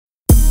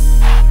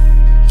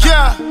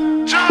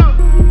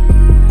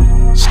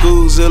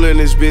Schoolzilla in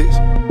this bitch.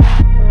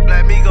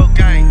 Black Migo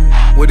gang.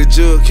 With the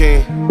Jug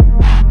King.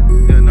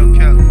 Yeah, no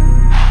cap.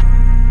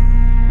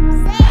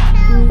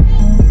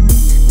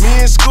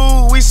 Me in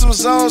school, we some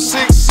Zone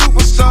 6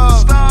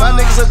 superstars. My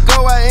niggas will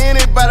go at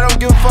anybody, don't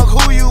give a fuck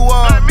who you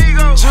are.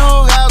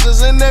 Jug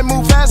houses and they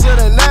move faster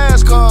than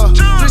NASCAR.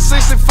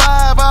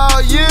 365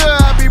 all year,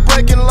 I be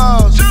breaking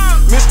laws.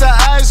 Mr.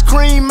 Ice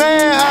Cream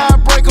Man, how I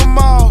break them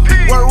all.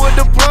 Worked with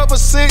the plug for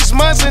 6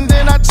 months and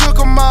then I took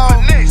them all.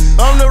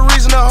 I'm the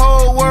reason the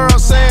whole world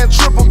saying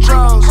triple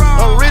cross.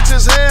 I'm rich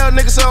as hell,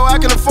 nigga, so I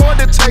can afford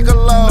to take a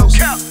loss.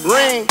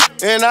 Ring,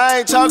 and I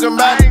ain't talking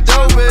about the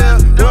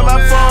doorbell. When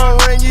my phone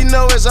ring, you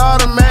know it's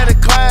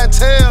automatic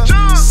clientele.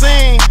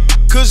 Scene,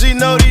 cause you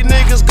know these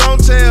niggas gon'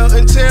 tell.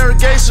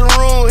 Interrogation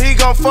room, he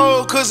gon'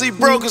 fold cause he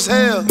broke as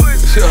hell.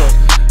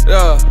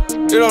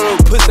 You don't know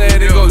pussy ass,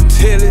 they go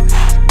tell it.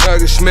 I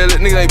can smell it,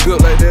 nigga ain't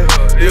built like that.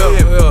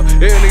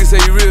 Every nigga say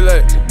you real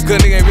like, cause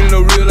nigga ain't been in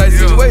no real life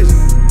situation.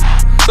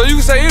 So you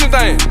can say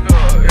anything.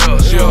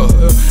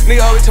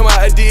 Nigga always talking about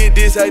I did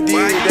this, I did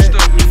that.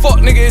 Fuck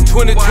nigga in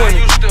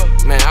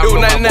 2020. Man, it was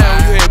 99 when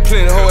you had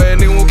plenty. Whole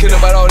ass nigga won't care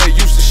about all that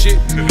used to shit.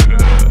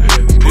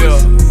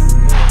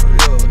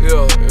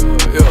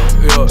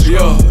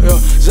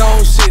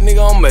 Zone shit,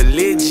 nigga, I'm a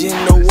legend.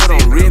 Know what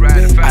I'm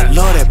rippin'. I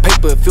love that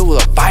paper if it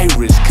was a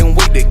virus. Can't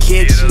wait to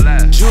catch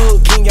it.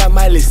 Jug King got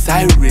Miley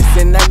Cyrus,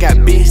 and I got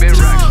besties.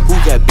 Who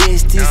got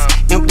besties?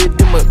 Empty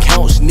them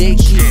accounts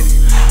naked.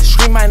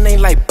 Scream my name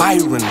like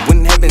Byron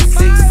when having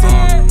sex.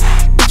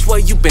 Bitch, where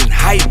you been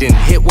hiding?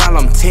 Hit while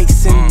I'm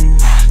texting.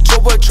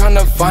 Boy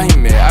tryna find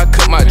me, I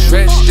cut my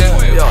trash down.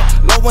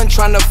 No one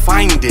tryna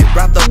find it,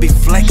 rather be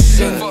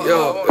flexing.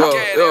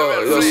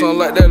 Sound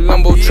like that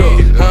Lambo truck.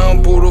 I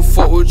don't pull the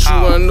fuck with you,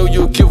 I know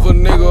you'll give a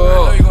nigga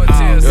up.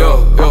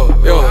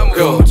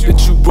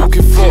 Bitch, you broke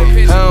it fuck.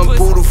 I don't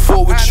pull the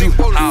fuck with you,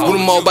 put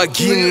them all by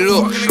getting it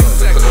up.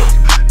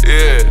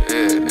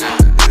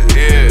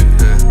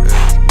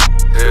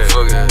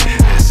 Fuck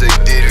it, say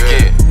you did it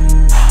again.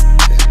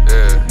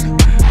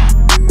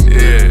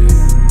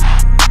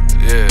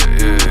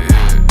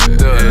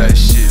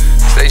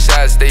 Stay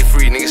shy, stay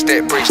free, nigga,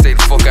 stack break, stay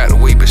the fuck out the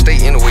way, but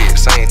stay in the way at the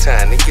same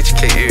time. Nigga, get your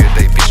K every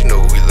day, bitch, you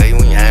know we lay,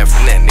 we ain't hiding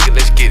from that, nigga,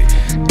 let's get it.